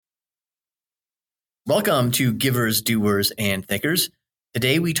Welcome to Givers, Doers, and Thinkers.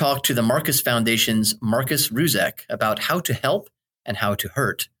 Today we talk to the Marcus Foundation's Marcus Ruzek about how to help and how to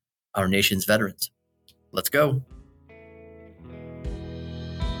hurt our nation's veterans. Let's go.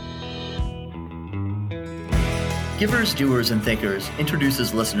 Givers, Doers, and Thinkers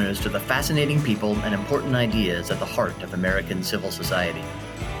introduces listeners to the fascinating people and important ideas at the heart of American civil society.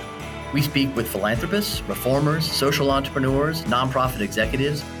 We speak with philanthropists, reformers, social entrepreneurs, nonprofit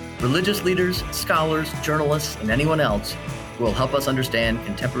executives, religious leaders, scholars, journalists, and anyone else who will help us understand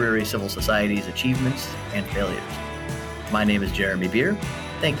contemporary civil society's achievements and failures. My name is Jeremy Beer.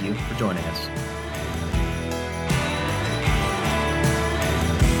 Thank you for joining us.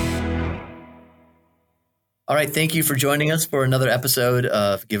 All right, thank you for joining us for another episode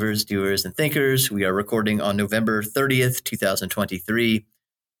of Givers, Doers, and Thinkers. We are recording on November 30th, 2023,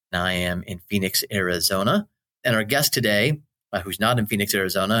 and I am in Phoenix, Arizona. And our guest today, who's not in Phoenix,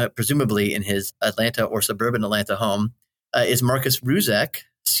 Arizona, presumably in his Atlanta or suburban Atlanta home, is Marcus Ruzek,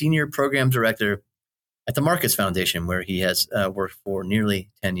 Senior Program Director at the Marcus Foundation, where he has worked for nearly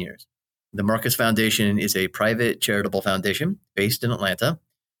 10 years. The Marcus Foundation is a private charitable foundation based in Atlanta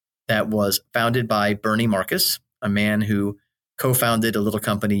that was founded by Bernie Marcus, a man who co-founded a little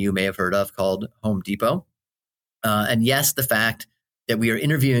company you may have heard of called Home Depot. And yes, the fact that we are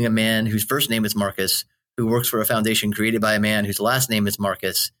interviewing a man whose first name is Marcus, who works for a foundation created by a man whose last name is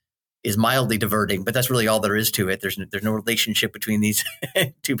Marcus, is mildly diverting, but that's really all there is to it. There's no relationship between these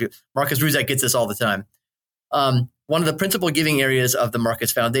two people. Marcus Ruzek gets this all the time. One of the principal giving areas of the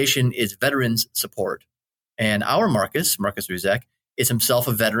Marcus Foundation is veterans support. And our Marcus Ruzek, is himself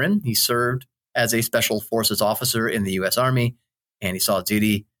a veteran. He served as a Special Forces officer in the U.S. Army, and he saw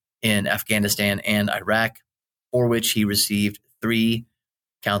duty in Afghanistan and Iraq, for which he received three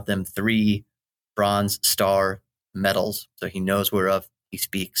Bronze Star medals. So he knows whereof he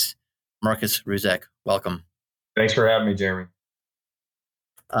speaks. Marcus Ruzek, welcome. Thanks for having me, Jeremy.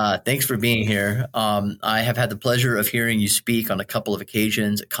 Thanks for being here. I have had the pleasure of hearing you speak on a couple of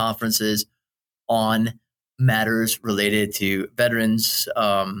occasions at conferences on matters related to veterans,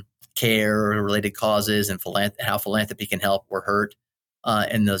 care, related causes, and how philanthropy can help or hurt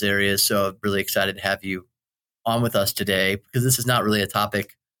in those areas. So I'm really excited to have you on with us today, because this is not really a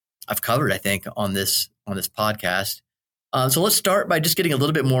topic I've covered, I think, on this podcast. So let's start by just getting a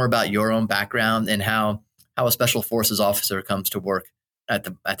little bit more about your own background and how a Special Forces officer comes to work at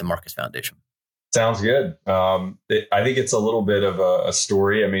the Marcus Foundation. Sounds good. I think it's a little bit of a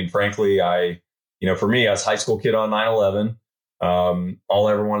story. I mean, frankly, for me, I was a high school kid on 9/11. All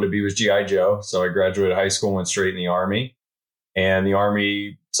I ever wanted to be was G.I. Joe. So I graduated high school and went straight in the Army. And the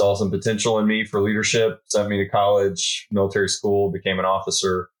Army saw some potential in me for leadership, sent me to college, military school, became an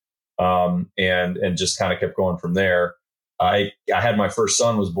officer. And just kind of kept going from there. I had my first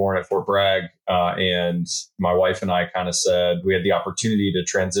son was born at Fort Bragg, and my wife and I kind of said we had the opportunity to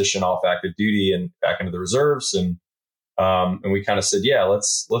transition off active duty and back into the reserves, and we kind of said, yeah,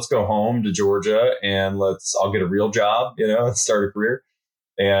 let's go home to Georgia and I'll get a real job, and start a career.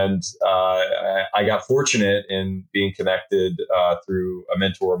 And I got fortunate in being connected through a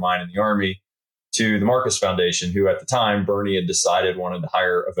mentor of mine in the Army to the Marcus Foundation, who at the time Bernie had decided wanted to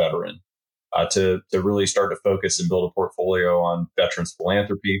hire a veteran to really start to focus and build a portfolio on veterans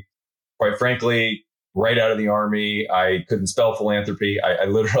philanthropy. Quite frankly, right out of the Army, I couldn't spell philanthropy. I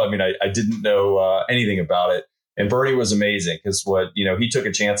literally, I didn't know anything about it. And Bernie was amazing because he took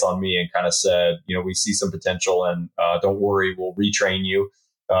a chance on me and kind of said, we see some potential and don't worry, we'll retrain you.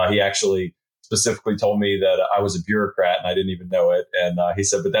 He actually specifically told me that I was a bureaucrat and I didn't even know it. And he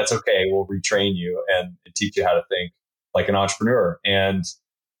said, but that's okay. We'll retrain you and teach you how to think like an entrepreneur. And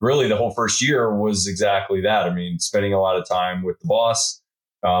really the whole first year was exactly that. I mean, spending a lot of time with the boss,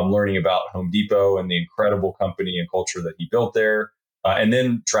 learning about Home Depot and the incredible company and culture that he built there. And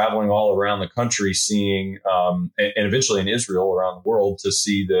then traveling all around the country, seeing, and eventually in Israel, around the world, to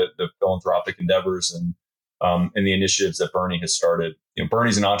see the philanthropic endeavors and the initiatives that Bernie has started.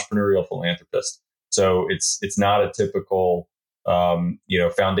 Bernie's an entrepreneurial philanthropist, so it's not a typical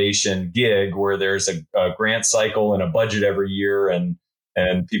foundation gig where there's a grant cycle and a budget every year,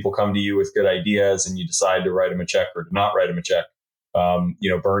 and people come to you with good ideas, and you decide to write them a check or to not write them a check.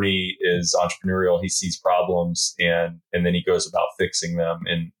 Bernie is entrepreneurial. He sees problems and then he goes about fixing them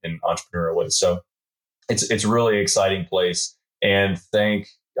in entrepreneurial ways. So it's a really exciting place. And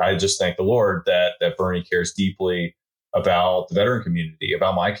I just thank the Lord that Bernie cares deeply about the veteran community,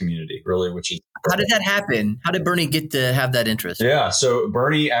 about my community, really, which is. How did that happen? How did Bernie get to have that interest? Yeah. So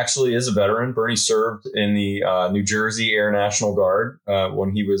Bernie actually is a veteran. Bernie served in the New Jersey Air National Guard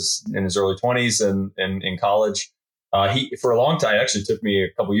when he was in his early 20s and in college. He, for a long time, it actually took me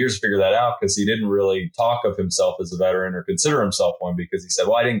a couple of years to figure that out because he didn't really talk of himself as a veteran or consider himself one because he said,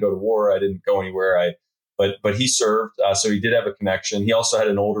 well, I didn't go to war. I didn't go anywhere. But he served. So he did have a connection. He also had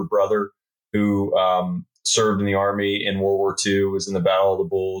an older brother who served in the Army in World War II, was in the Battle of the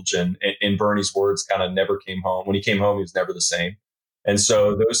Bulge. And in Bernie's words, kind of never came home. When he came home, he was never the same. And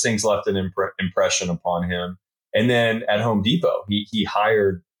so those things left an impression upon him. And then at Home Depot, he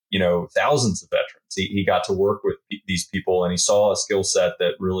hired, thousands of veterans. He got to work with these people and he saw a skill set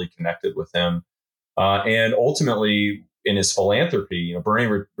that really connected with him. And ultimately, in his philanthropy,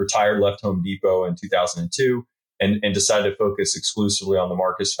 Bernie retired, left Home Depot in 2002 and decided to focus exclusively on the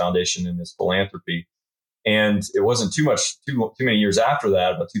Marcus Foundation and his philanthropy. And it wasn't too many years after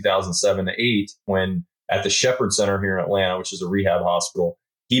that, about 2007 to 8, when at the Shepherd Center here in Atlanta, which is a rehab hospital,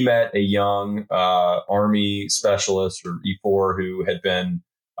 he met a young Army specialist or E4 who had been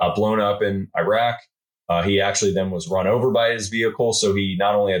blown up in Iraq. He actually then was run over by his vehicle. So he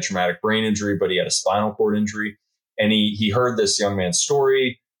not only had traumatic brain injury, but he had a spinal cord injury. And he heard this young man's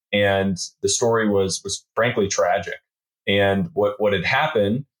story, and the story was frankly tragic. And what had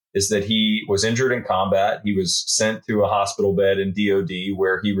happened is that he was injured in combat. He was sent to a hospital bed in DOD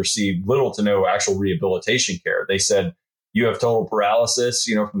where he received little to no actual rehabilitation care. They said, you have total paralysis,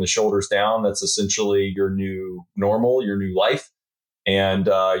 from the shoulders down. That's essentially your new normal, your new life. And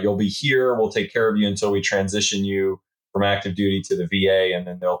you'll be here. We'll take care of you until we transition you from active duty to the VA, and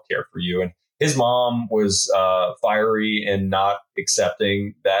then they'll care for you. And his mom was fiery and not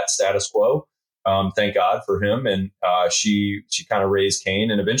accepting that status quo. Thank God for him. And she kind of raised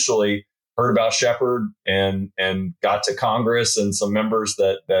Cain and eventually heard about Shepherd and got to Congress and some members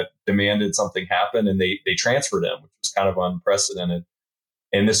that demanded something happen, and they transferred him, which was kind of unprecedented.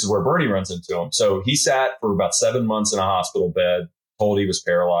 And this is where Bernie runs into him. So he sat for about 7 months in a hospital bed, told he was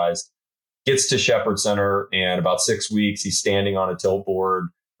paralyzed, gets to Shepherd Center, and about 6 weeks, he's standing on a tilt board,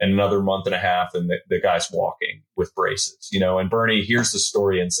 and another month and a half, and the guy's walking with braces, and Bernie hears the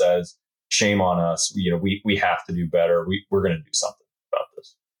story and says, shame on us. We have to do better. We're going to do something about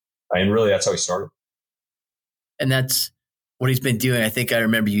this. And really, that's how he started. And that's what he's been doing. I think I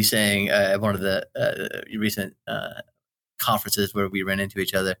remember you saying at one of the recent conferences where we ran into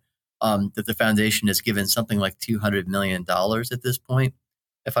each other, that the foundation has given something like $200 million at this point,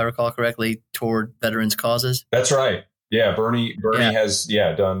 if I recall correctly, toward veterans' causes. That's right. Yeah, Bernie has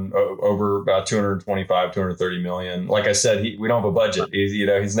done over about 230 million. Like I said, we don't have a budget.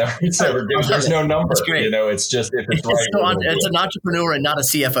 He's never given. There's no number. It's just if it's right. It's an entrepreneur and not a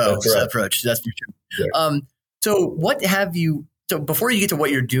CFO approach. That's for sure. Yeah. So before you get to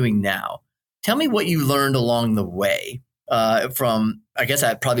what you're doing now, tell me what you learned along the way from. I guess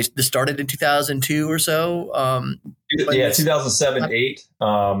that probably started in 2002 or so. 2007, 8.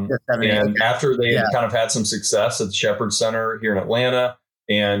 And after they kind of had some success at the Shepherd Center here in Atlanta.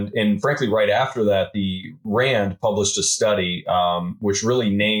 And frankly, right after that, the RAND published a study which really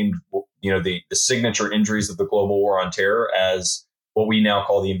named, the signature injuries of the global war on terror as what we now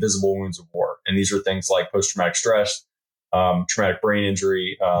call the invisible wounds of war. And these are things like post-traumatic stress, traumatic brain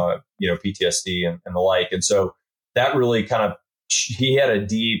injury, PTSD and the like. And so that really he had a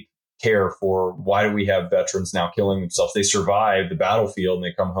deep care for why do we have veterans now killing themselves? They survive the battlefield and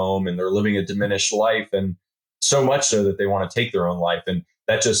they come home and they're living a diminished life, and so much so that they want to take their own life. And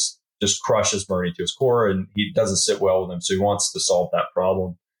that just crushes Bernie to his core, and he doesn't sit well with him. So he wants to solve that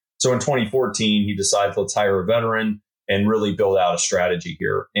problem. So in 2014, he decided, let's hire a veteran and really build out a strategy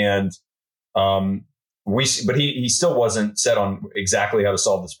here. And but he still wasn't set on exactly how to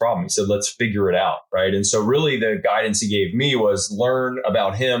solve this problem. He said, let's figure it out. Right. And so really the guidance he gave me was learn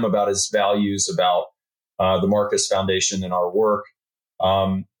about him, about his values, about the Marcus Foundation and our work.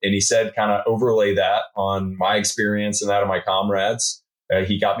 And he said, kind of overlay that on my experience and that of my comrades.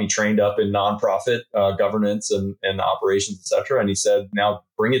 He got me trained up in nonprofit governance and operations, et cetera. And he said, now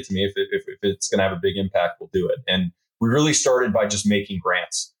bring it to me. If it's going to have a big impact, we'll do it. And we really started by just making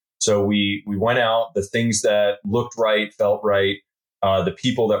grants. So we went out, the things that looked right, felt right, the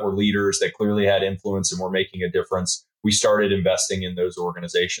people that were leaders that clearly had influence and were making a difference. We started investing in those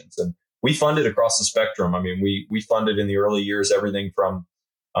organizations, and we funded across the spectrum. I mean, we funded in the early years everything from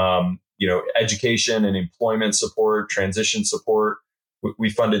education and employment support, transition support.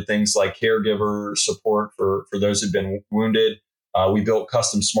 We funded things like caregiver support for those who've been wounded. We built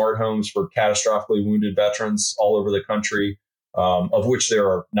custom smart homes for catastrophically wounded veterans all over the country. Of which there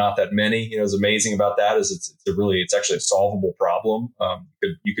are not that many. What's amazing about that is it's actually a solvable problem.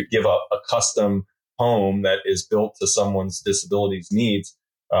 You could give a custom home that is built to someone's disabilities needs,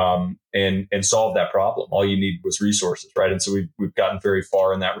 and solve that problem. All you need was resources, right? And so we've gotten very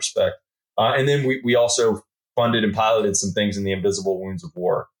far in that respect. And then we also funded and piloted some things in the invisible wounds of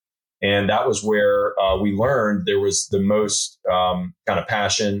war. And that was where we learned there was the most kind of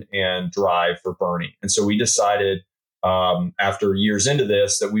passion and drive for Bernie. And so we decided after years into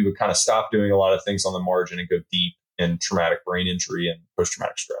this that we would kind of stop doing a lot of things on the margin and go deep in traumatic brain injury and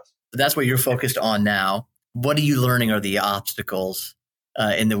post-traumatic stress. That's what you're focused on now. What are you learning are the obstacles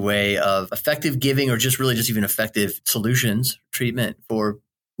in the way of effective giving or just even effective solutions, treatment for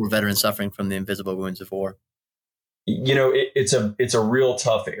veterans suffering from the invisible wounds of war? It's a real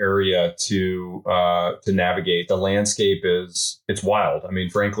tough area to navigate. The landscape it's wild. I mean,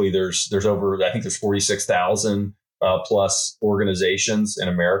 frankly, there's over, I think there's 46,000 plus organizations in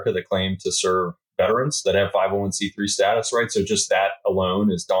America that claim to serve veterans that have 501c3 status, right? So just that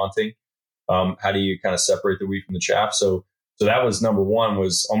alone is daunting. How do you kind of separate the wheat from the chaff? So that was number one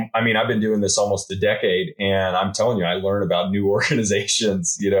I've been doing this almost a decade, and I'm telling you, I learn about new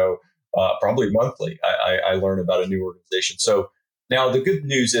organizations, probably monthly. I learn about a new organization. So now the good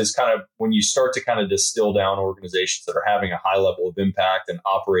news is kind of when you start to kind of distill down organizations that are having a high level of impact and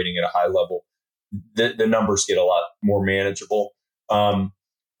operating at a high level, the numbers get a lot more manageable.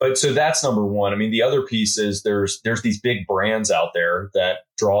 But so that's number one. I mean, the other piece is there's these big brands out there that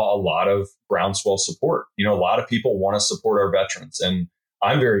draw a lot of groundswell support. A lot of people want to support our veterans, and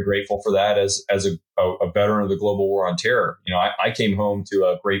I'm very grateful for that as a veteran of the global war on terror. I came home to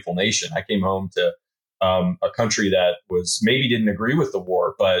a grateful nation. I came home to a country that maybe didn't agree with the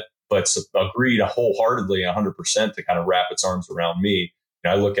war, but agreed wholeheartedly 100% to kind of wrap its arms around me.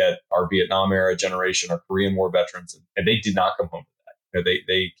 I look at our Vietnam era generation, our Korean War veterans, and they did not come home to that.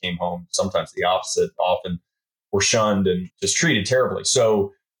 They came home sometimes the opposite, often were shunned and just treated terribly.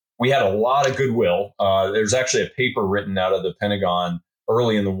 So we had a lot of goodwill. There's actually a paper written out of the Pentagon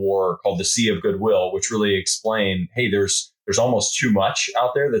early in the war called The Sea of Goodwill, which really explained, hey, there's almost too much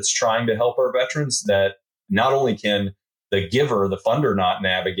out there that's trying to help our veterans, that not only can the giver, the funder, not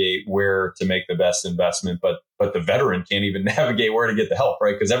navigate where to make the best investment, but the veteran can't even navigate where to get the help,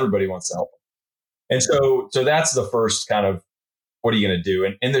 right? Because everybody wants to help them. And so that's the first kind of, what are you going to do?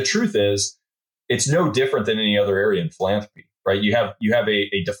 And the truth is, it's no different than any other area in philanthropy, right? You have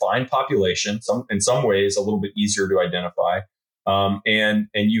a defined population, in some ways a little bit easier to identify. And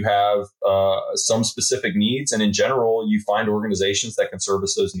you have some specific needs. And in general, you find organizations that can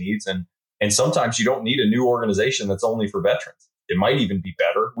service those needs. And sometimes you don't need a new organization that's only for veterans. It might even be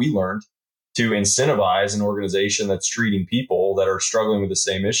better, we learned, to incentivize an organization that's treating people that are struggling with the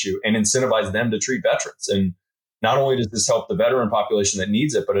same issue and incentivize them to treat veterans. And not only does this help the veteran population that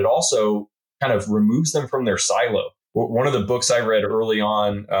needs it, but it also kind of removes them from their silo. One of the books I read early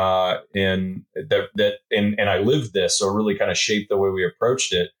on, and I lived this, so it really kind of shaped the way we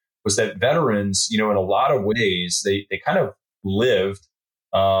approached it, was that veterans, in a lot of ways, they kind of lived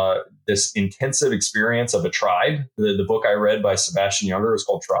this intensive experience of a tribe. The book I read by Sebastian Junger was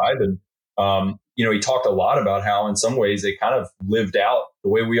called Tribe, and he talked a lot about how, in some ways, they kind of lived out the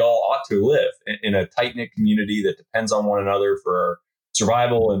way we all ought to live in a tight-knit community that depends on one another for our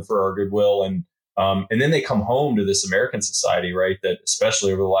survival and for our goodwill. And then they come home to this American society, right, that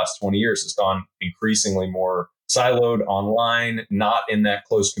especially over the last 20 years has gone increasingly more siloed, online, not in that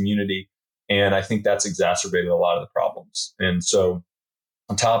close community. And I think that's exacerbated a lot of the problems. And so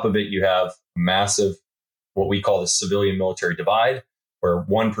on top of it, you have massive, what we call the civilian military divide, where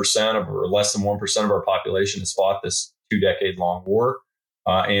 1% or less than 1% of our population has fought this 2-decade-long war.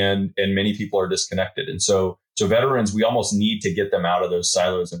 And many people are disconnected. And so veterans, we almost need to get them out of those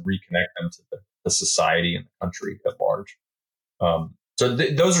silos and reconnect them to the society and the country at large.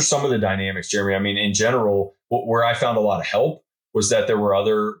 Those are some of the dynamics, Jeremy. I mean, in general, where I found a lot of help was that there were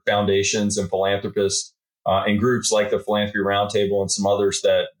other foundations and philanthropists and groups like the Philanthropy Roundtable and some others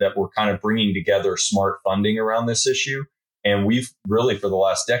that were kind of bringing together smart funding around this issue. And we've really, for the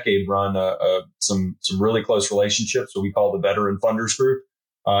last decade, run some really close relationships. So we call the Veteran Funders Group.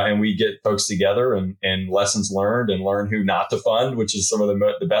 And we get folks together and lessons learned and learn who not to fund, which is some of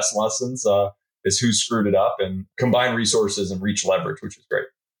the best lessons, is who screwed it up, and combine resources and reach leverage, which is great.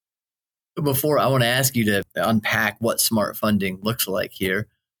 Before, I want to ask you to unpack what smart funding looks like here.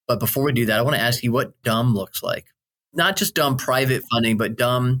 But before we do that, I want to ask you what dumb looks like. Not just dumb private funding, but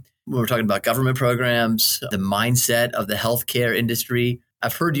dumb when we're talking about government programs, the mindset of the healthcare industry.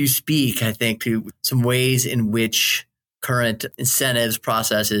 I've heard you speak, I think, to some ways in which current incentives,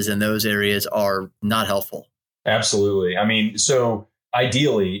 processes in those areas are not helpful. Absolutely. I mean, so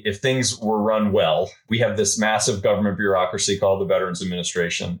ideally, if things were run well, we have this massive government bureaucracy called the Veterans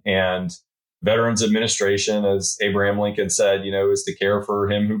Administration. And Veterans Administration, as Abraham Lincoln said, is to care for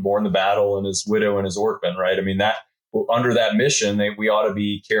him who borne the battle and his widow and his orphan, right? I mean, under that mission, we ought to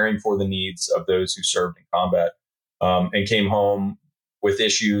be caring for the needs of those who served in combat and came home with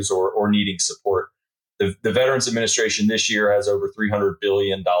issues or needing support. The Veterans Administration this year has over $300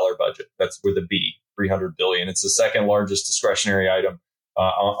 billion budget. That's with a B, $300 billion. It's the second largest discretionary item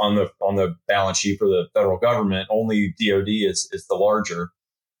on the balance sheet for the federal government. Only DoD is the larger.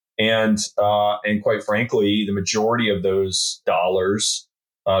 And quite frankly, the majority of those dollars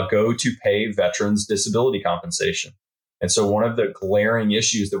go to pay veterans disability compensation. And so one of the glaring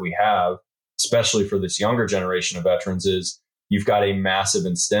issues that we have, especially for this younger generation of veterans, is you've got a massive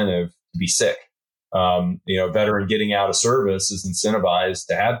incentive to be sick. Veteran getting out of service is incentivized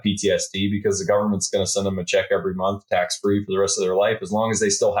to have PTSD because the government's going to send them a check every month, tax-free for the rest of their life, as long as they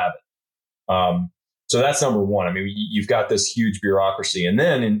still have it. So that's number one. I mean, you've got this huge bureaucracy. And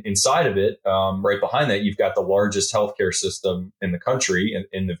then inside of it, right behind that, you've got the largest healthcare system in the country,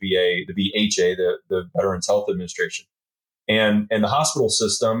 in the VA, the VHA, the Veterans Health Administration. And the hospital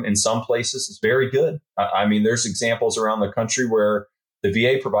system in some places is very good. I mean, there's examples around the country where the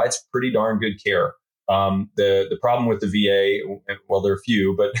VA provides pretty darn good care. The problem with the VA, well, there are a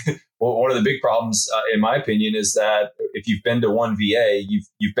few, but one of the big problems, in my opinion, is that if you've been to one VA,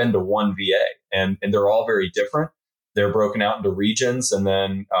 you've been to one VA, and they're all very different. They're broken out into regions, and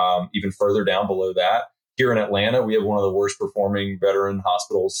then even further down below that, here in Atlanta, we have one of the worst performing veteran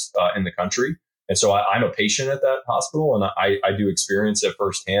hospitals in the country. And so I'm a patient at that hospital, and I do experience it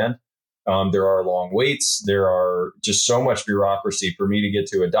firsthand. There are long waits. There are just so much bureaucracy. For me to get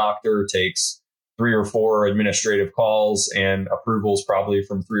to a doctor takes 3 or 4 administrative calls and approvals probably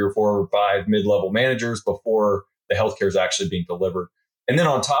from 3 or 4 or 5 mid-level managers before the healthcare is actually being delivered. And then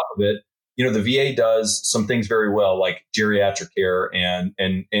on top of it, the VA does some things very well, like geriatric care, and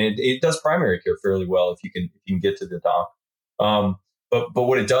it does primary care fairly well if you can get to the doc. But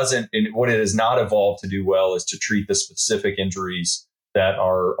what it doesn't, and what it has not evolved to do well, is to treat the specific injuries that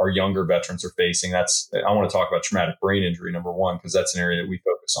our younger veterans are facing. I want to talk about traumatic brain injury, number one, because that's an area that we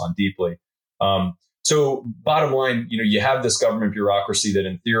focus on deeply. So bottom line, you have this government bureaucracy that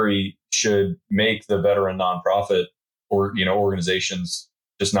in theory should make the veteran nonprofit or, organizations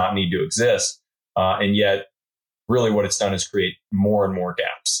just not need to exist. And yet really what it's done is create more and more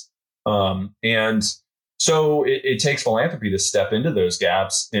gaps. And so it takes philanthropy to step into those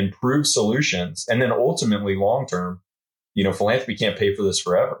gaps, improve solutions, and then ultimately long-term, philanthropy can't pay for this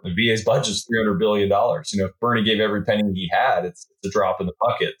forever. The VA's budget is $300 billion. If Bernie gave every penny he had, it's a drop in the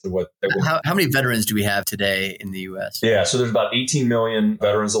bucket to what. How many veterans do we have today in the U.S.? Yeah, so there's about 18 million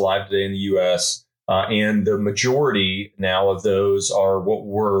veterans alive today in the U.S. And the majority now of those are what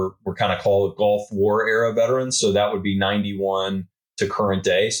we're kind of called Gulf War era veterans. So that would be 91 to current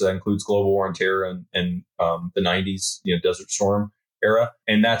day. So that includes global war and terror and the 90s, Desert Storm era.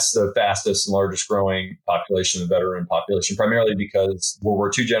 And that's the fastest and largest growing population, the veteran population, primarily because World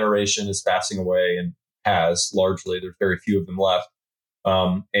War II generation is passing away and has largely. There's very few of them left.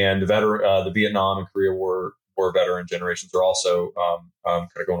 And the Vietnam and Korea War veteran generations are also kind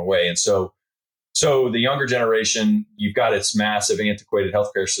of going away. And so the younger generation, you've got its massive antiquated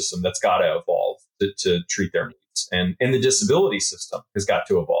healthcare system that's got to evolve to treat their needs. And the disability system has got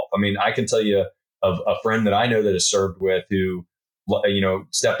to evolve. I mean, I can tell you of a friend that I know that has served with who,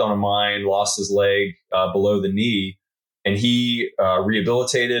 stepped on a mine, lost his leg below the knee, and he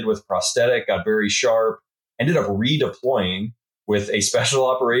rehabilitated with prosthetic, got very sharp, ended up redeploying with a special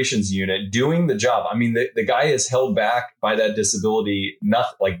operations unit doing the job. I mean, the guy is held back by that disability,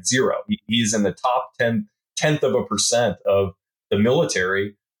 nothing, like zero. He's in the top 10% of the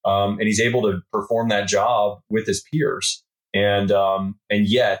military, and he's able to perform that job with his peers. And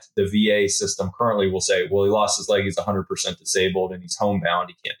yet the VA system currently will say, well, he lost his leg, he's 100% disabled, and he's homebound,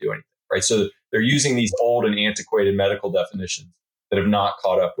 he can't do anything, right? So they're using these old and antiquated medical definitions that have not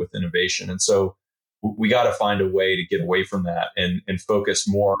caught up with innovation. And so we got to find a way to get away from that and focus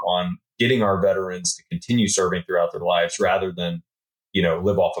more on getting our veterans to continue serving throughout their lives rather than,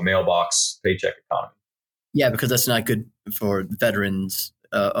 live off a mailbox paycheck economy. Yeah, because that's not good for veterans'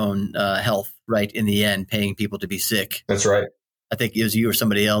 own health, right? In the end, paying people to be sick. That's right. I think it was you or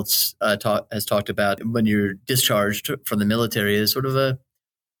somebody else has talked about when you're discharged from the military is sort of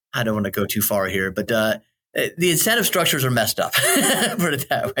I don't want to go too far here, but the incentive structures are messed up, put it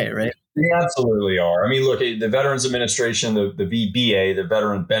that way, right? They absolutely are. I mean, look, the Veterans Administration, the VBA, the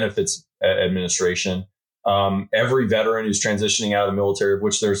Veteran Benefits Administration, every veteran who's transitioning out of the military, of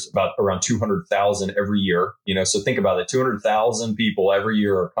which there's about around 200,000 every year, so think about it, 200,000 people every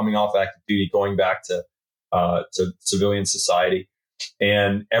year are coming off active duty, going back to civilian society.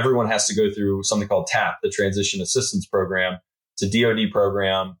 And everyone has to go through something called TAP, the Transition Assistance Program. It's a DoD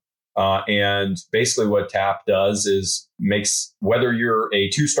program. And basically what TAP does is makes whether you're a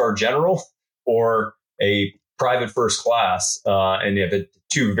 2-star general or a private first class, and you have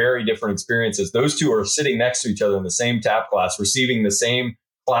two very different experiences. Those two are sitting next to each other in the same TAP class, receiving the same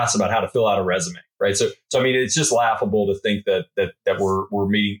class about how to fill out a resume, right? So I mean, it's just laughable to think that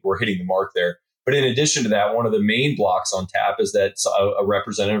we're hitting the mark there. But in addition to that, one of the main blocks on TAP is that a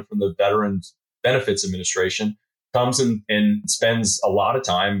representative from the Veterans Benefits Administration comes and spends a lot of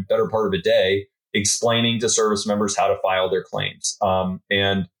time, better part of a day, explaining to service members how to file their claims,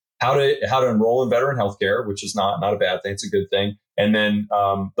 and how to enroll in veteran healthcare, which is not a bad thing. It's a good thing. And then,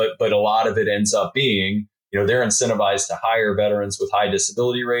 but a lot of it ends up being, they're incentivized to hire veterans with high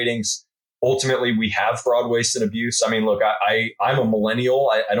disability ratings. Ultimately, we have fraud, waste, and abuse. I mean, look, I'm a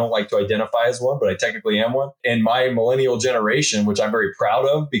millennial. I don't like to identify as one, but I technically am one. And my millennial generation, which I'm very proud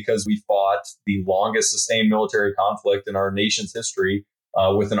of because we fought the longest sustained military conflict in our nation's history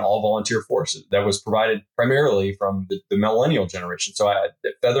with an all-volunteer force that was provided primarily from the millennial generation. So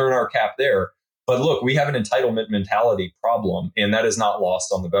feather in our cap there. But look, we have an entitlement mentality problem, and that is not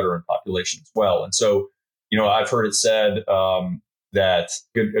lost on the veteran population as well. And so, I've heard it said that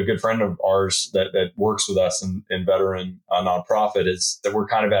a good friend of ours that works with us in veteran nonprofit is that we're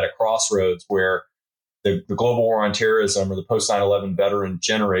kind of at a crossroads where the global war on terrorism or the post 9/11 veteran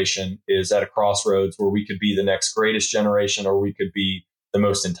generation is at a crossroads where we could be the next greatest generation or we could be the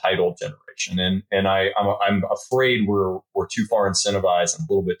most entitled generation. And I'm afraid we're too far incentivized and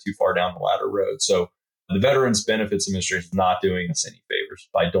a little bit too far down the ladder road. So the Veterans Benefits Administration is not doing us any favors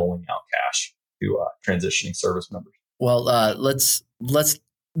by doling out cash to transitioning service members. Well, let's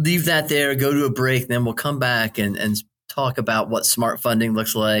leave that there, go to a break, then we'll come back and talk about what smart funding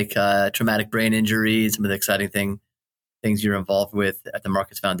looks like, traumatic brain injury, some of the exciting things you're involved with at the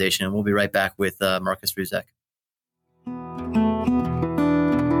Marcus Foundation. And we'll be right back with Marcus Ruzek.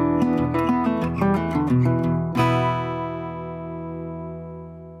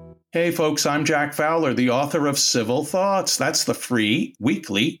 Hey folks, I'm Jack Fowler, the author of Civil Thoughts. That's the free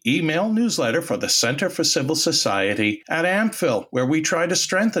weekly email newsletter for the Center for Civil Society at AMPHIL, where we try to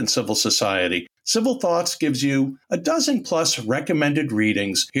strengthen civil society. Civil Thoughts gives you a dozen plus recommended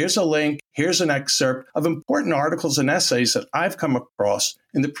readings. Here's a link, here's an excerpt of important articles and essays that I've come across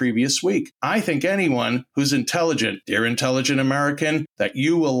in the previous week. I think anyone who's intelligent, dear intelligent American, that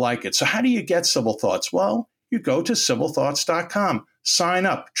you will like it. So how do you get Civil Thoughts? Well, you go to civilthoughts.com. Sign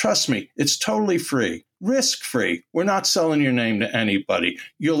up. Trust me, it's totally free, risk-free. We're not selling your name to anybody.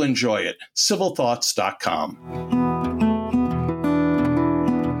 You'll enjoy it. civilthoughts.com.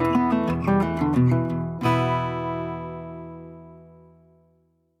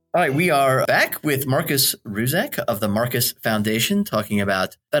 All right, we are back with Marcus Ruzek of the Marcus Foundation talking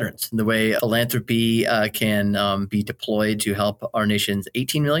about veterans and the way philanthropy can be deployed to help our nation's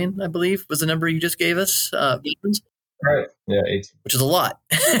 18 million, I believe, was the number you just gave us, veterans. Right. Yeah, 18. Which is a lot.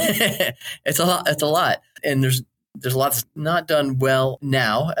 It's a lot. And there's a lot that's not done well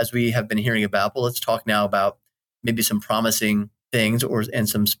now, as we have been hearing about. But let's talk now about maybe some promising things and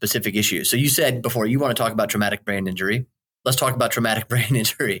some specific issues. So you said before you want to talk about traumatic brain injury. Let's talk about traumatic brain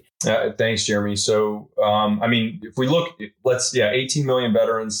injury. Thanks, Jeremy. So, if we look, 18 million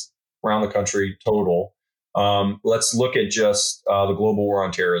veterans around the country total. Let's look at just the global war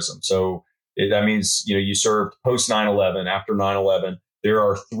on terrorism. So that means, you served post 9/11, after 9/11. There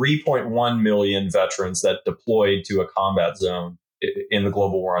are 3.1 million veterans that deployed to a combat zone in the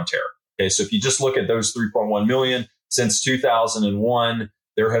global war on terror. Okay, so if you just look at those 3.1 million, since 2001,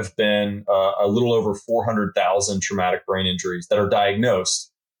 there have been a little over 400,000 traumatic brain injuries that are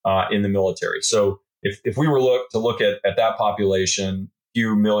diagnosed in the military. So if we were to look at that population,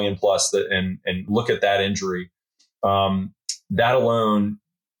 few million plus, and look at that injury, that alone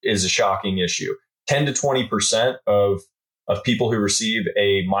is a shocking issue. 10 to 20% of people who receive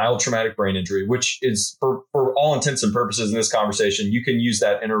a mild traumatic brain injury, which is for all intents and purposes in this conversation, you can use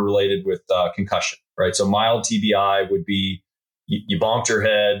that interrelated with concussion, right? So mild TBI would be you bonked your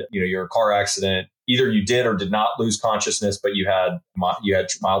head, you're in a car accident. Either you did or did not lose consciousness, but you had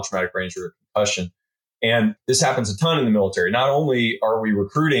mild traumatic brain injury or concussion. And this happens a ton in the military. Not only are we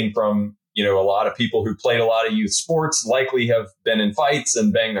recruiting from a lot of people who played a lot of youth sports, likely have been in fights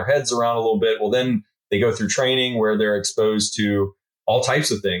and banged their heads around a little bit. Well, then they go through training where they're exposed to all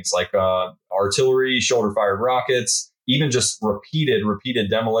types of things like artillery, shoulder fired rockets, even just repeated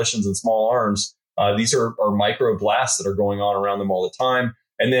demolitions in small arms. These are micro blasts that are going on around them all the time.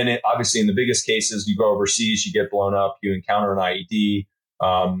 And then obviously in the biggest cases, you go overseas, you get blown up, you encounter an IED,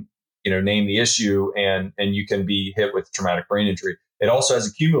 name the issue, and you can be hit with traumatic brain injury. It also has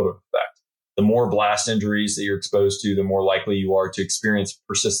a cumulative effect. the more blast injuries that you're exposed to, the more likely you are to experience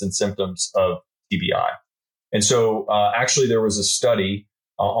persistent symptoms of TBI. And so actually there was a study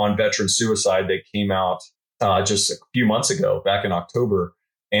on veteran suicide that came out just a few months ago, back in October,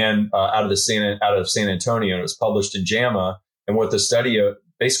 and out of San Antonio. It was published in JAMA. And what the study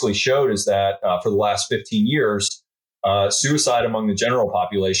basically showed is that for the last 15 years, suicide among the general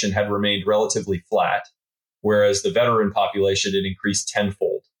population had remained relatively flat, whereas the veteran population had increased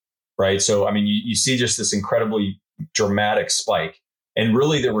tenfold, right? So, I mean, you see just this incredibly dramatic spike. And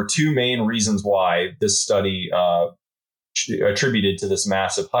really, there were two main reasons why this study attributed to this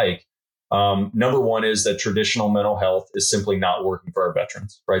massive hike. Number one is that traditional mental health is simply not working for our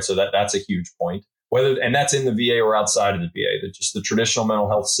veterans, right? So that's a huge point. And that's in the VA or outside of the VA. That just the traditional mental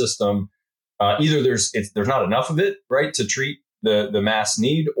health system, either there's not enough of it, right, to treat the mass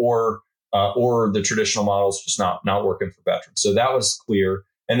need, or the traditional model is just not working for veterans. So that was clear.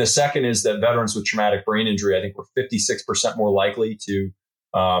 And the second is that veterans with traumatic brain injury, I think, were 56% more likely to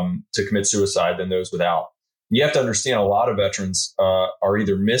commit suicide than those without. You have to understand a lot of veterans are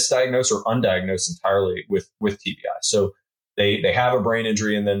either misdiagnosed or undiagnosed entirely with TBI. So they have a brain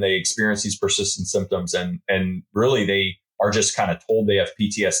injury and then they experience these persistent symptoms, and really they are just kind of told they have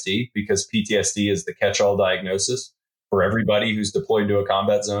PTSD, because PTSD is the catch-all diagnosis for everybody who's deployed to a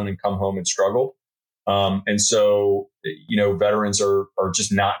combat zone and come home and struggled. And so, veterans are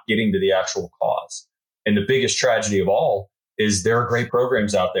just not getting to the actual cause. And the biggest tragedy of all is there are great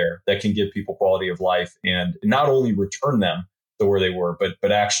programs out there that can give people quality of life and not only return them to where they were,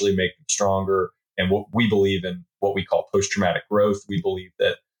 but actually make them stronger. And what we believe in, what we call post-traumatic growth. We believe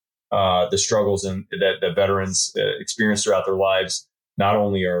that the struggles that veterans experience throughout their lives not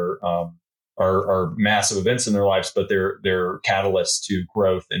only are massive events in their lives, but they're catalysts to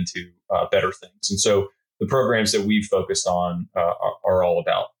growth into better things. And so the programs that we've focused on are all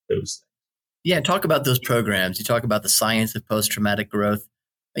about those things. Yeah, talk about those programs. You talk about the science of post-traumatic growth.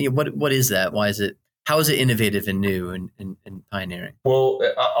 What is that? Why is it? How is it innovative and new and pioneering? Well,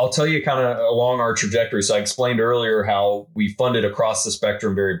 I'll tell you kind of along our trajectory. So I explained earlier how we funded across the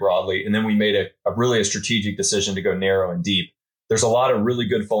spectrum very broadly, and then we made a really strategic decision to go narrow and deep. There's a lot of really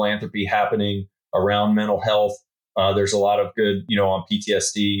good philanthropy happening around mental health. There's a lot of good, on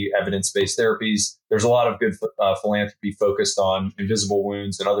PTSD, evidence-based therapies. There's a lot of good philanthropy focused on invisible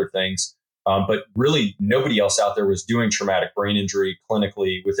wounds and other things. But really, nobody else out there was doing traumatic brain injury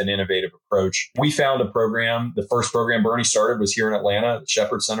clinically with an innovative approach. We found a program. The first program Bernie started was here in Atlanta, the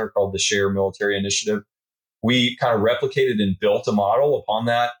Shepherd Center, called the Share Military Initiative. We kind of replicated and built a model upon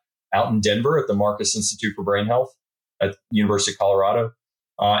that out in Denver at the Marcus Institute for Brain Health at the University of Colorado.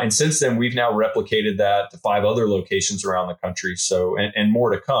 And since then, we've now replicated that to 5 other locations around the country. So, and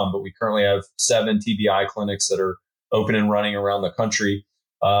more to come, but we currently have 7 TBI clinics that are open and running around the country.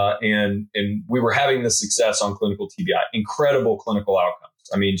 And we were having this success on clinical TBI, incredible clinical outcomes.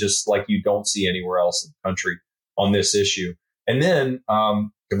 I mean, just like you don't see anywhere else in the country on this issue. And then,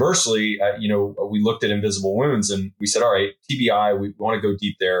 conversely, we looked at invisible wounds and we said, all right, TBI, we want to go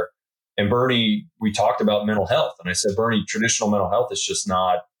deep there. And Bernie, we talked about mental health. And I said, Bernie, traditional mental health is just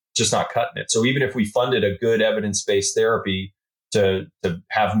not cutting it. So even if we funded a good evidence-based therapy to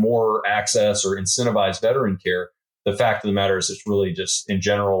have more access or incentivize veteran care, the fact of the matter is it's really just in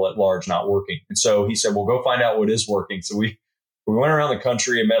general at large not working. And so he said, well, go find out what is working. So we went around the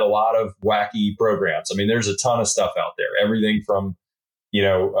country and met a lot of wacky programs. I mean, there's a ton of stuff out there, everything from,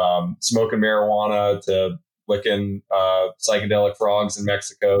 smoking marijuana to licking psychedelic frogs in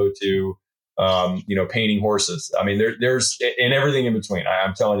Mexico to, painting horses. I mean, there's and everything in between.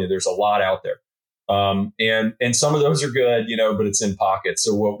 I'm telling you, there's a lot out there. And some of those are good, but it's in pockets.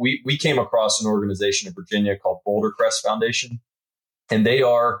 So what we came across an organization in Virginia called Boulder Crest Foundation, and they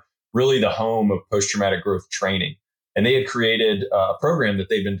are really the home of post-traumatic growth training. And they had created a program that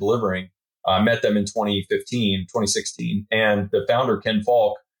they've been delivering. I met them in 2016. And the founder, Ken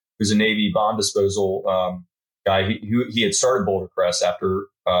Falk, who's a Navy bomb disposal guy, he had started Boulder Crest after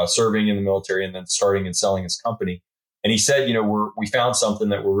serving in the military and then starting and selling his company. And he said, we found something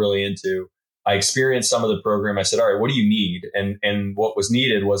that we're really into. I experienced some of the program. I said, all right, what do you need? And what was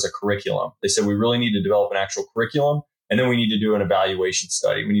needed was a curriculum. They said, we really need to develop an actual curriculum. And then we need to do an evaluation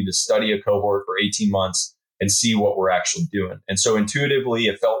study. We need to study a cohort for 18 months and see what we're actually doing. And so intuitively,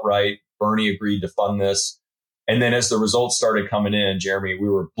 it felt right. Bernie agreed to fund this. And then as the results started coming in, Jeremy, we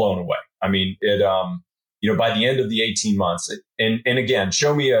were blown away. I mean, by the end of the 18 months, and again,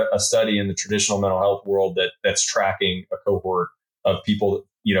 show me a study in the traditional mental health world that's tracking a cohort of people,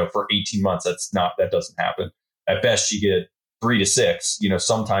 for 18 months. That doesn't happen. At best, you get 3 to 6,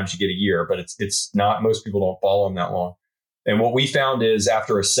 sometimes you get a year, but it's not, most people don't follow them that long. And what we found is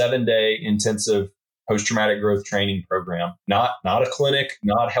after a 7-day intensive post-traumatic growth training program, not a clinic,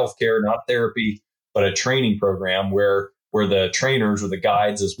 not healthcare, not therapy, but a training program where the trainers or the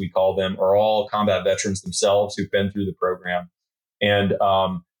guides, as we call them, are all combat veterans themselves who've been through the program. And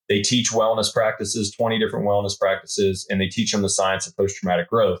they teach wellness practices, 20 different wellness practices, and they teach them the science of post-traumatic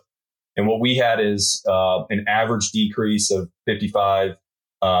growth. And what we had is an average decrease of 55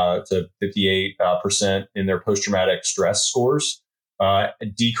 to 58% in their post-traumatic stress scores,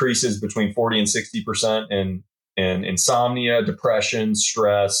 decreases between 40 and 60% in insomnia, depression,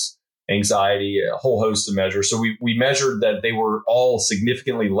 stress, anxiety, a whole host of measures. So we measured that they were all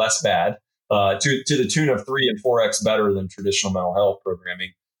significantly less bad, to the tune of 3 and 4x better than traditional mental health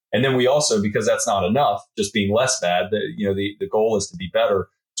programming. And then we also, because that's not enough, just being less bad, the goal is to be better.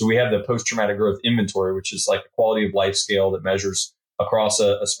 So we have the post-traumatic growth inventory, which is like a quality of life scale that measures across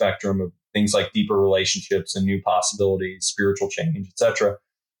a spectrum of things like deeper relationships and new possibilities, spiritual change, et cetera.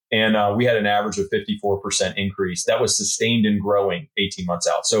 And we had an average of 54% increase that was sustained and growing 18 months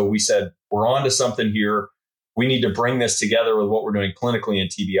out. So we said, we're on to something here. We need to bring this together with what we're doing clinically in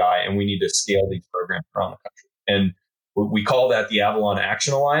TBI, and we need to scale these programs around the country. And we call that the Avalon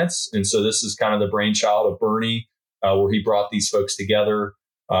Action Alliance. And so this is kind of the brainchild of Bernie, where he brought these folks together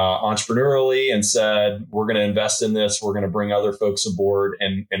entrepreneurially and said, we're going to invest in this. We're going to bring other folks aboard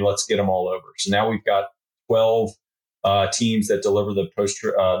and let's get them all over. So now we've got 12 teams that deliver the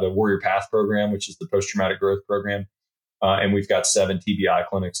Warrior Path program, which is the post-traumatic growth program. And we've got 7 TBI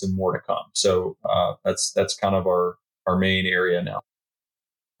clinics and more to come. So that's kind of our main area now.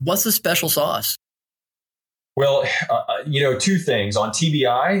 What's the special sauce? Well, 2 things. On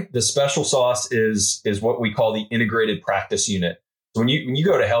TBI, the special sauce is what we call the integrated practice unit. So when you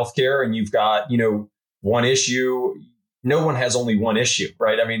go to healthcare and you've got, one issue, no one has only one issue,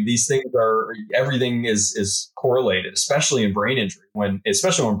 right? I mean, these things everything is correlated, especially in brain injury.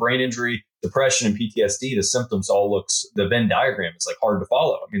 Especially when brain injury, depression, and PTSD, the symptoms the Venn diagram is like hard to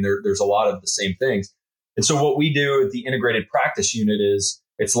follow. I mean, there's a lot of the same things. And so what we do at the integrated practice unit is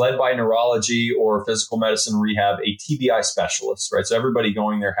it's led by neurology or physical medicine rehab, a TBI specialist, right? So everybody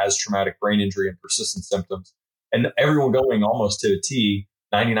going there has traumatic brain injury and persistent symptoms. And everyone going almost to a T,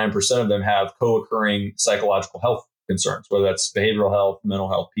 99% of them have co-occurring psychological health concerns, whether that's behavioral health, mental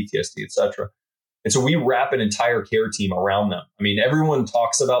health, PTSD, et cetera. And so we wrap an entire care team around them. I mean, everyone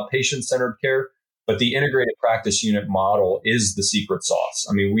talks about patient-centered care, but the integrated practice unit model is the secret sauce.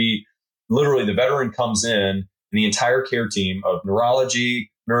 I mean, the veteran comes in and the entire care team of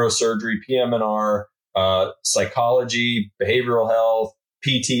neurology, neurosurgery, PM&R, psychology, behavioral health,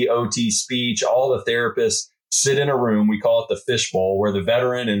 PT, OT, speech, all the therapists sit in a room. We call it the fishbowl, where the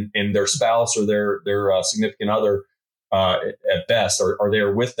veteran and their spouse or their significant other at best are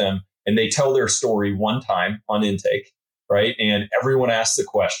there with them. And they tell their story one time on intake, right? And everyone asks the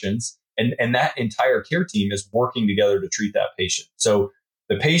questions. And that entire care team is working together to treat that patient. So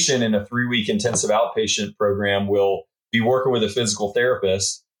the patient in a 3-week intensive outpatient program will be working with a physical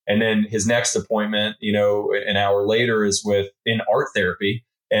therapist. And then his next appointment, an hour later is in art therapy.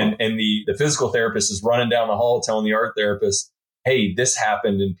 And the physical therapist is running down the hall telling the art therapist, hey, this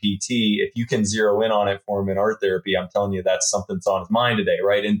happened in PT. If you can zero in on it for him in art therapy, I'm telling you, that's something that's on his mind today,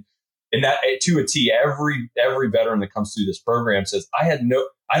 right? And that to a T, every veteran that comes through this program says, I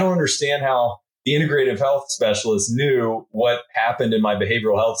don't understand how the integrative health specialist knew what happened in my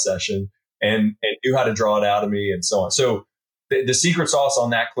behavioral health session and knew how to draw it out of me and so on. So the secret sauce on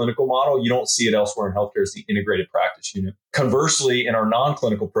that clinical model, you don't see it elsewhere in healthcare, is the integrated practice unit. Conversely, in our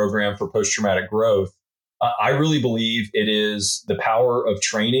non-clinical program for post-traumatic growth, I really believe it is the power of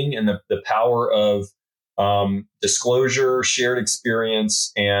training and the power of disclosure, shared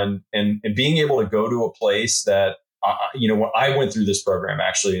experience, and being able to go to a place that, when I went through this program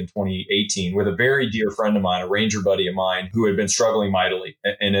actually in 2018 with a very dear friend of mine, a ranger buddy of mine who had been struggling mightily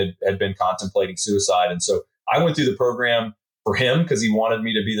and had been contemplating suicide. And so I went through the program for him because he wanted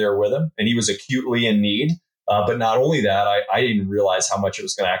me to be there with him, and he was acutely in need. But not only that, I didn't realize how much it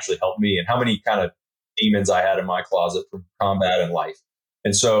was going to actually help me and how many kind of demons I had in my closet from combat and life.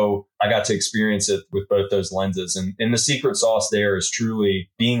 And so I got to experience it with both those lenses. And the secret sauce there is truly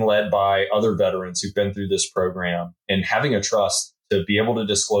being led by other veterans who've been through this program and having a trust to be able to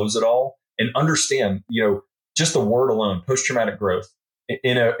disclose it all and understand, just the word alone, post-traumatic growth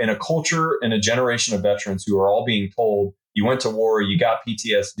in a culture and a generation of veterans who are all being told, you went to war, you got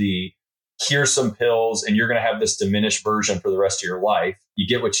PTSD, here's some pills, and you're going to have this diminished version for the rest of your life. You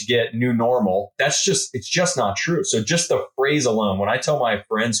get what you get, new normal. It's just not true. So just the phrase alone, when I tell my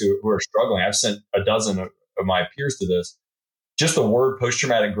friends who are struggling, I've sent a dozen of my peers to this, just the word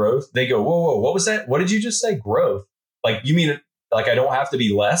post-traumatic growth, they go, whoa, what was that? What did you just say? Growth. like, you mean like I don't have to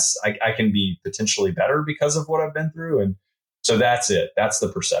be less? I can be potentially better because of what I've been through. And so that's it. That's the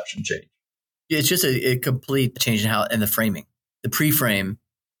perception change. It's just a complete change in the framing. The pre-frame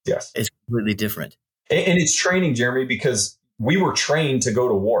Yes. is completely different. And it's training, Jeremy, because we were trained to go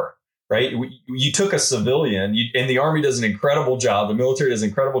to war, right? You took a civilian, and the Army does an incredible job. The military does an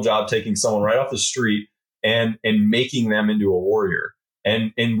incredible job taking someone right off the street and making them into a warrior.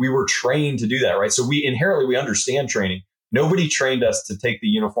 And we were trained to do that, right? So we understand training. Nobody trained us to take the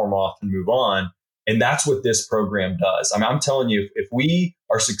uniform off and move on. And that's what this program does. I mean, I'm telling you, if we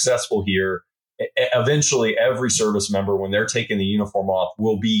are successful here, eventually every service member, when they're taking the uniform off,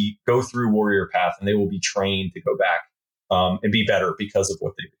 will go through warrior path, and they will be trained to go back and be better because of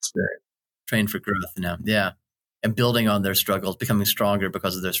what they've experienced. Trained for growth now. Yeah. And building on their struggles, becoming stronger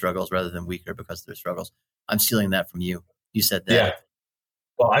because of their struggles rather than weaker because of their struggles. I'm stealing that from you. You said that. Yeah.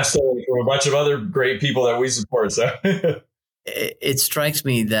 Well, I've stolen it from a bunch of other great people that we support. So it strikes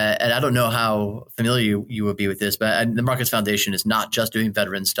me that, and I don't know how familiar you will be with this, but the Marcus Foundation is not just doing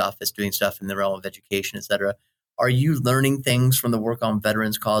veteran stuff. It's doing stuff in the realm of education, et cetera. Are you learning things from the work on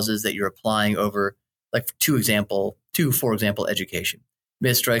veterans causes that you're applying over, like, for example, education?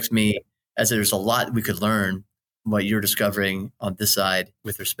 It strikes me as there's a lot we could learn from what you're discovering on this side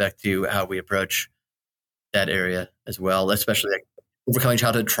with respect to how we approach that area as well, especially like overcoming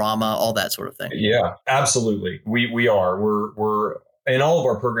childhood trauma, all that sort of thing. Yeah, absolutely. We are. We're in all of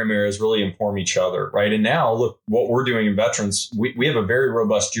our program areas really inform each other, right? And now look what we're doing in veterans. We have a very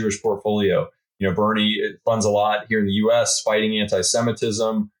robust Jewish portfolio. You know, Bernie funds a lot here in the U.S. fighting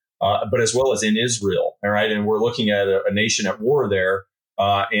anti-Semitism, but as well as in Israel. All right, and we're looking at a nation at war there,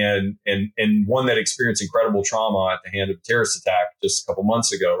 and one that experienced incredible trauma at the hand of a terrorist attack just a couple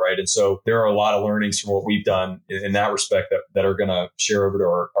months ago, right? And so there are a lot of learnings from what we've done in that respect that are going to share over to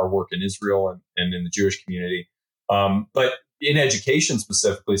our work in Israel and in the Jewish community. But in education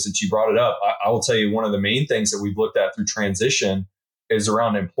specifically, since you brought it up, I will tell you one of the main things that we've looked at through transition is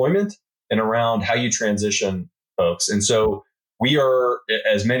around employment and around how you transition folks. And so we are,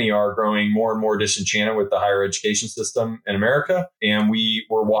 as many are, growing more and more disenchanted with the higher education system in America. And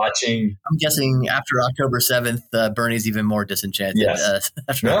we're watching. I'm guessing after October 7th, Bernie's even more disenchanted. Yes.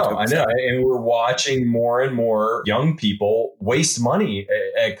 I know. And we're watching more and more young people waste money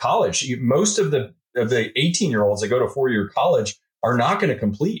at college. Most of the 18-year-olds that go to 4-year college are not going to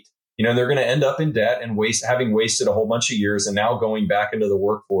complete. You know, they're going to end up in debt and having wasted a whole bunch of years and now going back into the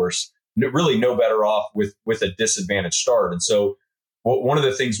workforce. Really no better off with a disadvantaged start. And so one of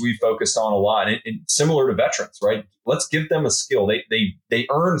the things we focused on a lot, and similar to veterans, right? Let's give them a skill. They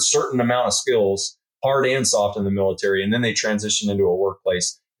earn a certain amount of skills, hard and soft, in the military, and then they transition into a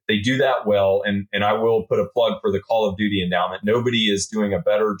workplace. They do that well. And I will put a plug for the Call of Duty endowment. Nobody is doing a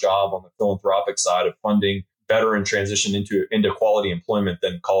better job on the philanthropic side of funding veteran transition into quality employment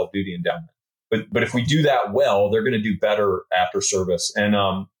than Call of Duty endowment. But if we do that well, they're going to do better after service. And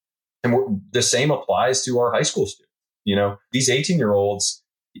the same applies to our high school students. You know, these 18-year-olds,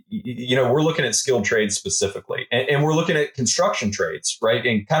 you know, we're looking at skilled trades specifically, and we're looking at construction trades, right?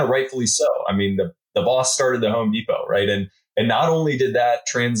 And kind of rightfully so. I mean, the boss started the Home Depot, right? And not only did that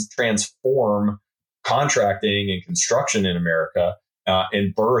transform contracting and construction in America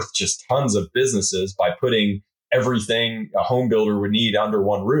and birth just tons of businesses by putting everything a home builder would need under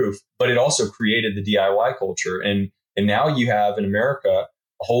one roof, but it also created the DIY culture. And now you have in America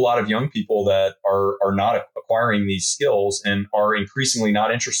a whole lot of young people that are not acquiring these skills and are increasingly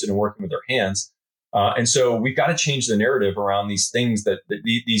not interested in working with their hands. And so we've got to change the narrative around these things that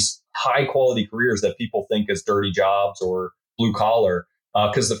these high quality careers that people think as dirty jobs or blue collar.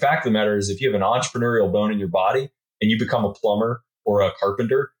 Because the fact of the matter is, if you have an entrepreneurial bone in your body and you become a plumber or a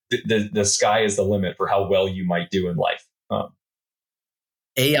carpenter, the sky is the limit for how well you might do in life.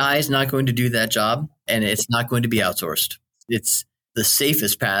 AI is not going to do that job, and it's not going to be outsourced. It's the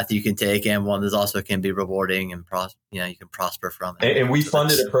safest path you can take, and one that also can be rewarding and you can prosper from it. And we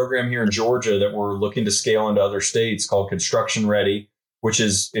funded a program here in Georgia that we're looking to scale into other states called Construction Ready, which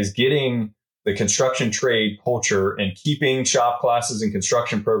is getting the construction trade culture and keeping shop classes and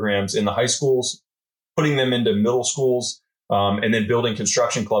construction programs in the high schools, putting them into middle schools, and then building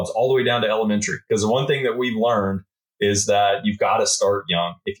construction clubs all the way down to elementary. Because the one thing that we've learned is that you've got to start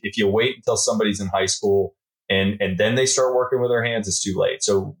young. If you wait until somebody's in high school and then they start working with their hands, it's too late.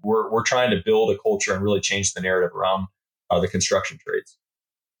 So we're trying to build a culture and really change the narrative around the construction trades.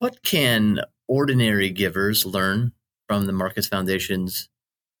 What can ordinary givers learn from the Marcus Foundation's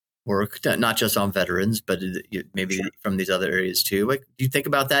work, not just on veterans, but maybe from these other areas too? Like, do you think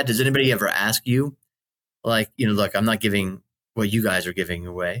about that? Does anybody ever ask you, like, look, I'm not giving what you guys are giving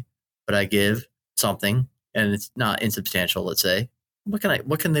away, but I give something and it's not insubstantial, let's say, what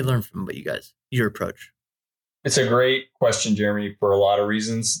can they learn from your approach? It's a great question, Jeremy, for a lot of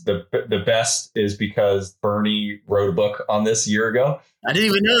reasons. The best is because Bernie wrote a book on this a year ago. I didn't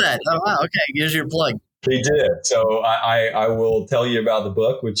even know that. Oh, wow. Okay. Here's your plug. He did. So I will tell you about the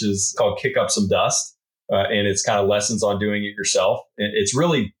book, which is called Kick Up Some Dust. And it's kind of lessons on doing it yourself. It's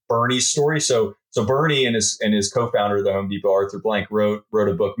really Bernie's story. So Bernie and his co-founder of the Home Depot, Arthur Blank, wrote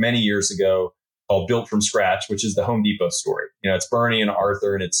a book many years ago called Built from Scratch, which is the Home Depot story. It's Bernie and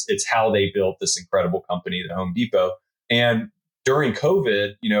Arthur, and it's how they built this incredible company, the Home Depot. And during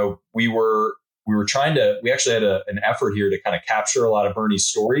COVID, we actually had an effort here to kind of capture a lot of Bernie's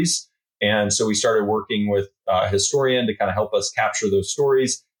stories. And so we started working with a historian to kind of help us capture those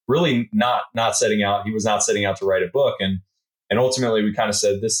stories. Really not setting out. He was not setting out to write a book. And ultimately we kind of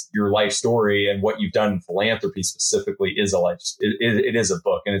said your life story and what you've done in philanthropy specifically is it is a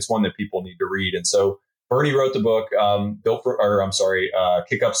book, and it's one that people need to read. And so Bernie wrote the book,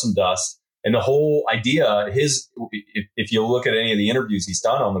 Kick Up Some Dust. And the whole idea, if you look at any of the interviews he's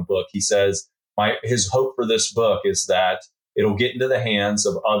done on the book, he says his hope for this book is that it'll get into the hands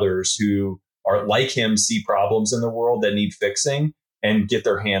of others who are like him, see problems in the world that need fixing, and get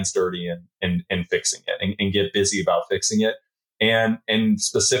their hands dirty and fixing it and get busy about fixing it. And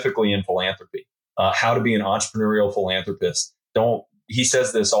specifically in philanthropy, how to be an entrepreneurial philanthropist. He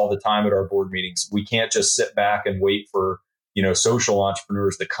says this all the time at our board meetings. We can't just sit back and wait for, social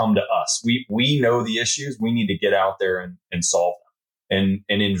entrepreneurs to come to us. We know the issues. We need to get out there and solve them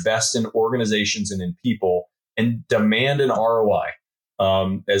and invest in organizations and in people and demand an ROI.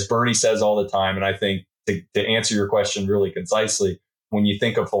 As Bernie says all the time. And I think to answer your question really concisely, when you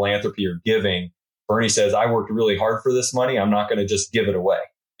think of philanthropy or giving, Bernie says, I worked really hard for this money. I'm not going to just give it away.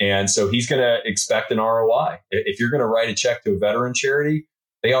 And so he's going to expect an ROI. If you're going to write a check to a veteran charity,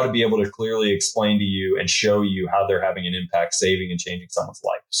 they ought to be able to clearly explain to you and show you how they're having an impact, saving and changing someone's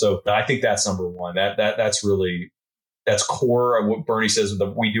life. So I think that's number one. That's core of what Bernie says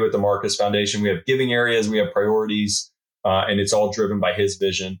we do at the Marcus Foundation. We have giving areas, we have priorities, and it's all driven by his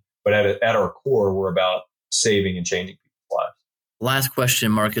vision. But at our core, we're about saving and changing people's lives. Last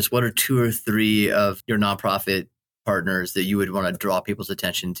question, Marcus. What are 2 or 3 of your nonprofit partners that you would want to draw people's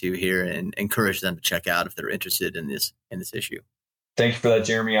attention to here and encourage them to check out if they're interested in this issue? Thank you for that,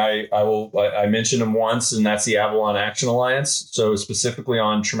 Jeremy. I mentioned them once, and that's the Avalon Action Alliance. So specifically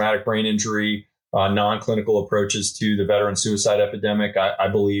on traumatic brain injury, non-clinical approaches to the veteran suicide epidemic, I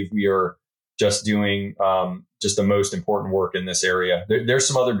believe we are just doing just the most important work in this area. There's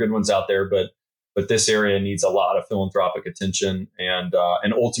some other good ones out there, but this area needs a lot of philanthropic attention, and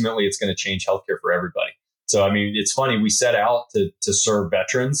ultimately it's going to change healthcare for everybody. So, it's funny, we set out to serve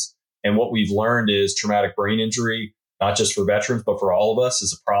veterans, and what we've learned is traumatic brain injury, not just for veterans, but for all of us,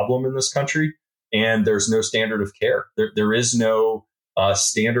 is a problem in this country. And there's no standard of care. There is no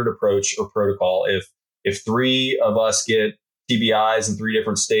standard approach or protocol. If 3 of us get TBIs in 3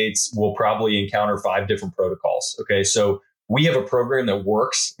 different states, we'll probably encounter 5 different protocols. Okay, so we have a program that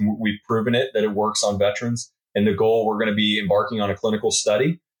works. We've proven that it works on veterans. And the goal, we're going to be embarking on a clinical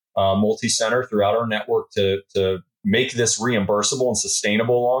study, multi-center throughout our network to make this reimbursable and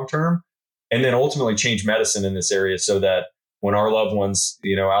sustainable long-term, and then ultimately change medicine in this area so that when our loved ones,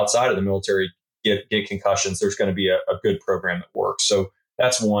 outside of the military get concussions, there's going to be a good program that works. So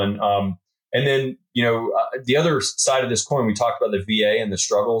that's one. And then, the other side of this coin, we talked about the VA and the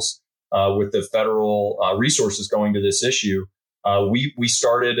struggles with the federal resources going to this issue. We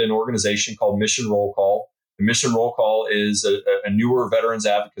started an organization called Mission Roll Call. The Mission Roll Call is a newer veterans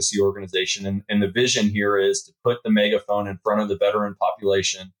advocacy organization. And the vision here is to put the megaphone in front of the veteran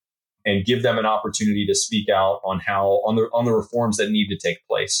population and give them an opportunity to speak out on the reforms that need to take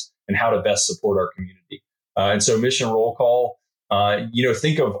place and how to best support our community. And so Mission Roll Call,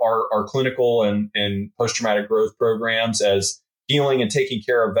 think of our clinical and post-traumatic growth programs as healing and taking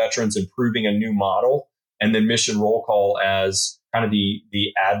care of veterans, improving a new model, and then Mission Roll Call as kind of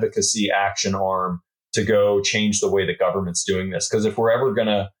the advocacy action arm to go change the way the government's doing this. Because if we're ever going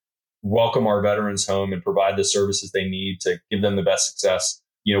to welcome our veterans home and provide the services they need to give them the best success,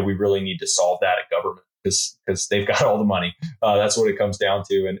 we really need to solve that at government because they've got all the money. That's what it comes down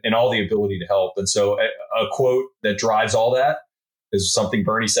to, and all the ability to help. And so a quote that drives all that is something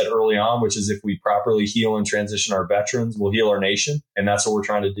Bernie said early on, which is if we properly heal and transition our veterans, we'll heal our nation. And that's what we're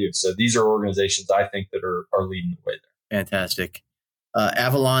trying to do. So these are organizations I think that are leading the way there. Fantastic.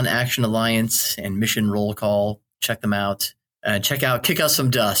 Avalon Action Alliance and Mission Roll Call. Check them out. And check out Kick Us Some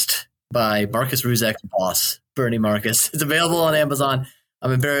Dust by Marcus Ruzek's boss, Bernie Marcus. It's available on Amazon.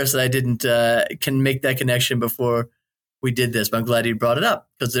 I'm embarrassed that I didn't can make that connection before we did this, but I'm glad you brought it up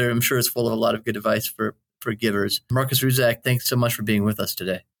because I'm sure it's full of a lot of good advice for for givers. Marcus Ruzek, thanks so much for being with us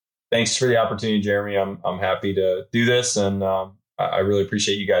today. Thanks for the opportunity, Jeremy. I'm happy to do this, and I really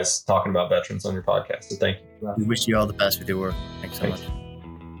appreciate you guys talking about veterans on your podcast. So thank you. We wish you all the best with your work. Thanks so much.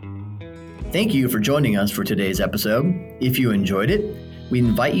 Thank you for joining us for today's episode. If you enjoyed it, we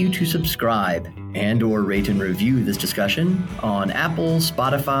invite you to subscribe and or rate and review this discussion on Apple,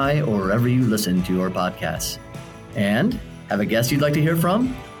 Spotify, or wherever you listen to our podcasts. And have a guest you'd like to hear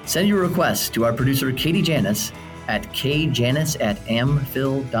from? Send your requests to our producer, Katie Janis, at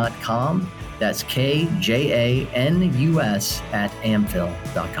kjanis@amphil.com. That's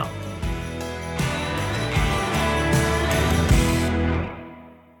KJANUS@amphil.com.